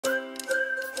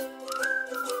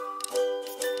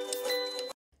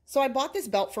So I bought this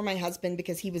belt for my husband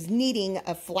because he was needing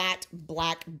a flat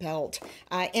black belt.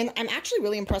 And I'm actually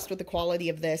really impressed with the quality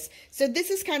of this. So this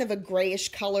is kind of a grayish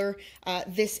color.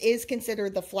 This is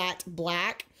considered the flat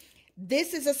black.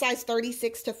 This is a size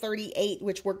 36 to 38,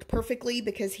 which worked perfectly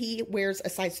because he wears a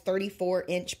size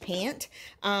 34-inch pant.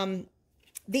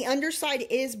 The underside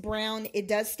is brown. It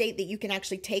does state that you can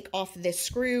actually take off this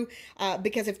screw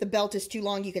because if the belt is too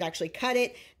long, you could actually cut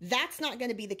it. That's not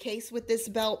going to be the case with this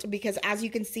belt because as you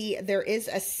can see, there is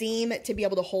a seam to be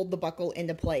able to hold the buckle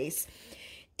into place.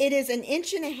 It is 1.5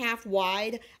 inches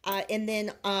wide, and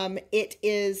then it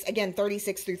is, again,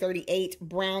 36 through 38,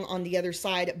 brown on the other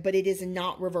side, but it is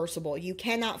not reversible. You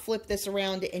cannot flip this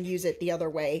around and use it the other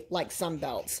way like some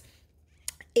belts.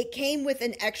 It came with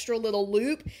an extra little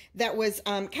loop that was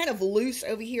kind of loose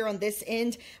over here on this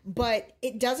end, but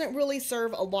it doesn't really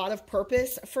serve a lot of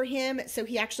purpose for him, so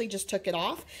he actually just took it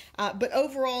off. But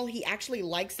overall, he actually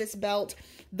likes this belt.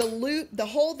 The loop, the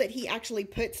hole that he actually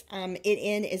puts it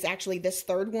in is actually this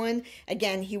third one.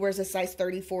 Again, he wears a size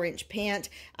 34-inch pant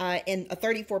and a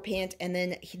 34 pant, and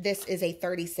then this is a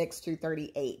 36 through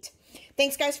 38.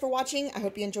 Thanks, guys, for watching. I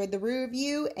hope you enjoyed the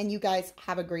review, and you guys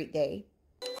have a great day.